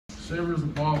Shaver's a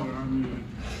baller. I mean,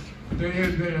 day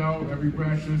in, day out, every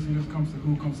practice, he just comes to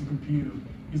compete.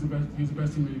 He's the best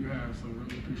teammate you have, so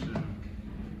really appreciate it.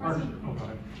 I was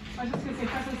just going to say,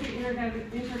 Fresno State entered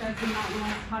as the Mountain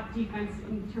West top defense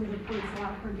in terms of points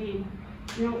allowed per game.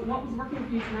 You know, what was working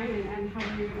for you tonight, and how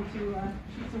were you able to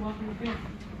shoot so well from the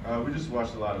field? We just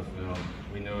watched a lot of film.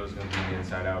 We knew it was going to be an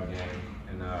inside-out game,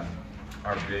 and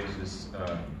our bigs just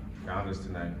found us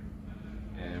tonight.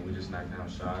 And we just knocked down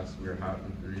shots. We were hot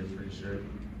from three, I'm pretty sure.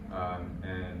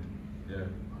 And yeah.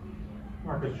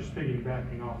 Marcus, just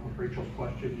piggybacking off of Rachel's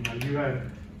question, you know, you had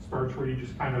spurts where you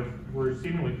just kind of were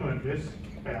seemingly couldn't miss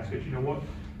baskets. You know,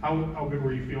 how good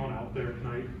were you feeling out there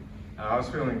tonight? I was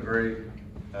feeling great.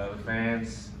 The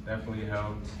fans definitely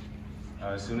helped.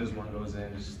 As soon as one goes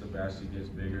in, just the basket gets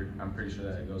bigger. I'm pretty sure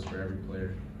that it goes for every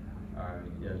player.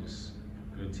 Yeah, just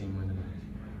good team win tonight.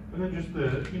 And then just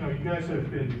you know, you guys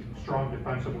have been strong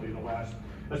defensively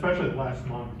especially the last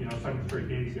month. You know, 7 straight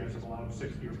games, you guys have allowed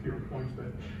 60 or fewer points. But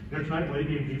you know, tonight, late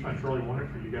game defense really won it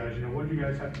for you guys. You know, what do you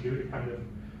guys have to do to kind of,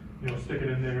 you know, stick it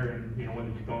in there, and you know,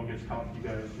 when the going gets tough, you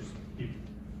guys just keep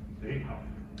staying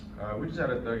tough? We just had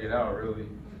to thug it out, really.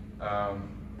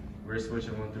 We're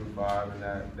switching 1 through 5, and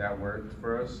that worked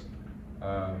for us.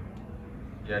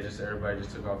 Yeah, just everybody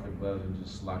just took off their gloves and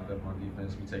just locked up on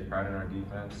defense. We take pride in our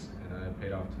defense, and it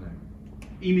paid off tonight.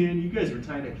 Eman, you guys were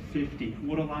tied at 50.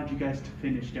 What allowed you guys to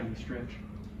finish down the stretch?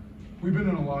 We've been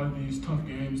in a lot of these tough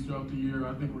games throughout the year.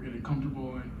 I think we're getting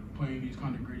comfortable in playing these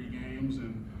kind of gritty games,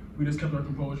 and we just kept our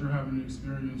composure, having an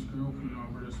experienced group. You know,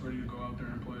 we're just ready to go out there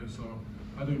and play. So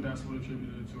I think that's what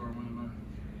attributed to our win tonight.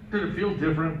 Did it feel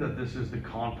different that this is the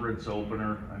conference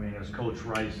opener? I mean, as Coach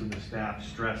Rice and the staff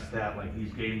stressed that, like,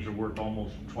 these games are worth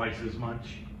almost twice as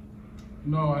much?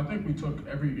 No, I think we took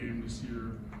every game this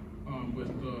year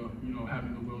with the, you know,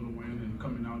 having the will to win and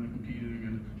coming out and competing.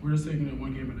 And we're just taking it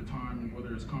one game at a time, and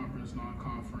whether it's conference,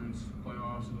 non-conference,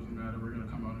 playoffs, it doesn't matter. We're going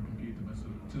to come out and compete to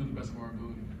the best of our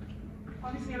ability.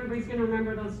 Obviously, everybody's going to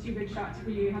remember those 2 big shots for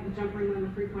you. You had the jumper and then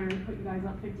the three-pointer to put you guys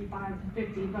up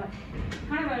 55-50. But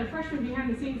kind of a freshman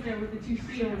behind the scenes there with the 2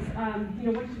 steals. You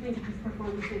know, what did you think of his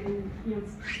performance and, you know,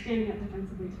 standing up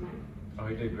defensively tonight? Oh,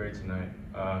 he did great tonight.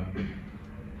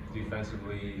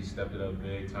 Defensively, he stepped it up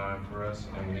big time for us,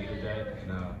 and we needed that.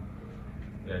 And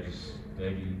yeah, just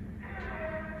Deggy.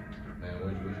 Man,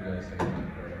 what you guys think about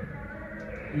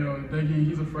that? You know, Deggy,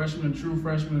 he's a freshman, true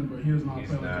freshman, but he does not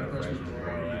play like a freshman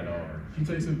at all. He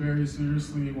takes it very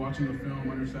seriously, watching the film,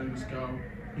 understanding the scout.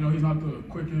 You know, he's not the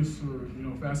quickest or, you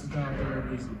know, fastest out there,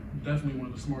 but he's definitely one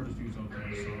of the smartest dudes out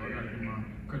there. So I got to give my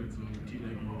credit to T.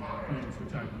 Deggy playing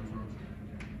spectacular for us.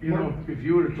 You know, if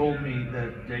you would have told me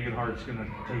that Degenhardt's going to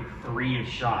take 3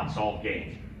 shots all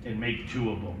game and make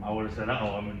 2 of them, I would have said,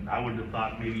 uh-oh. I mean, I would have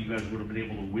thought maybe you guys would have been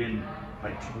able to win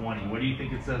by 20. What do you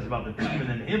think it says about the team? And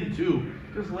then him, too,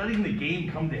 just letting the game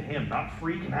come to him, not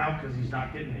freaking out because he's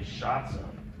not getting his shots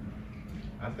up.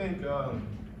 I think,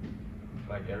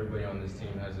 like, everybody on this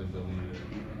team has the ability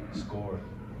to score.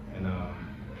 And I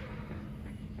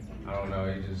don't know,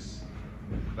 he just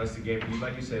lets the game,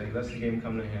 like you said, he lets the game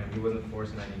come to him. He wasn't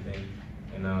forcing anything,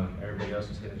 and everybody else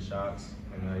was hitting shots,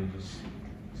 and he just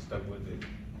stuck with it.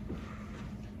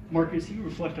 Marcus, you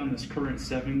reflect on this current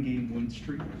 7-game win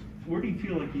streak. Where do you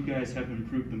feel like you guys have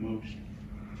improved the most?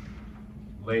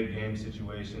 Late game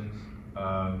situations,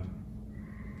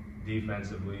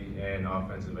 defensively, and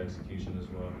offensive execution as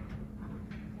well.